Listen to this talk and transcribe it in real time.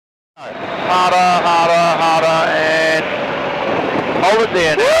Harder, harder, harder, and hold it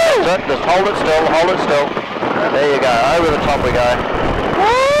there now. That's it. Just hold it still, hold it still. There you go. Over the top we go.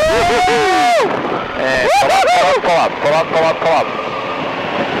 And pull up, pull up, pull up, pull up, pull up, pull up.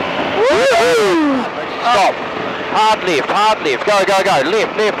 Stop. Hard lift, hard lift. Go, go, go.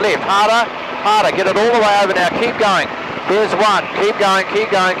 Lift, lift, lift. Harder, harder. Get it all the way over now. Keep going. There's one. Keep going,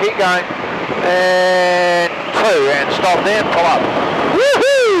 keep going, keep going. And two. And stop there. Pull up.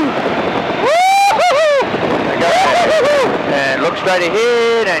 Woohoo! And look straight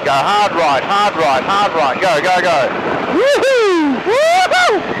ahead and go hard right, hard right, hard right. Go, go, go. Woohoo!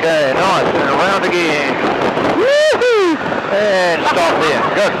 Woohoo! Okay, nice. And around again. Woohoo! And stop there.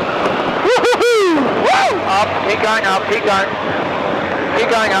 Good. Woohoo! Woo! Up, keep going up, keep going. Keep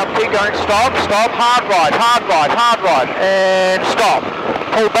going up, keep going. Stop, stop. Hard right, hard right, hard right. And stop.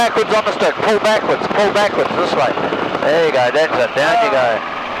 Pull backwards on the stick. Pull backwards this way. There you go, that's it. Down you go.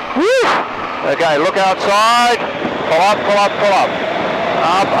 Woo! Okay, look outside. Pull up, pull up, pull up.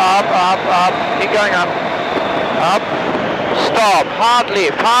 Up, up, up, up. Keep going up. Up. Stop. Hard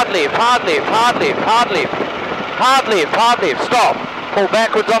lift, hard lift, hard lift, hard lift, hard lift. Hard lift, hard lift. Stop. Pull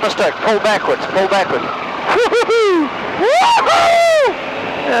backwards on the stick. Pull backwards, pull backwards. Woohoo! Woohoo!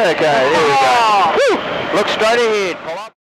 Okay, there we go. Woo! Look straight ahead.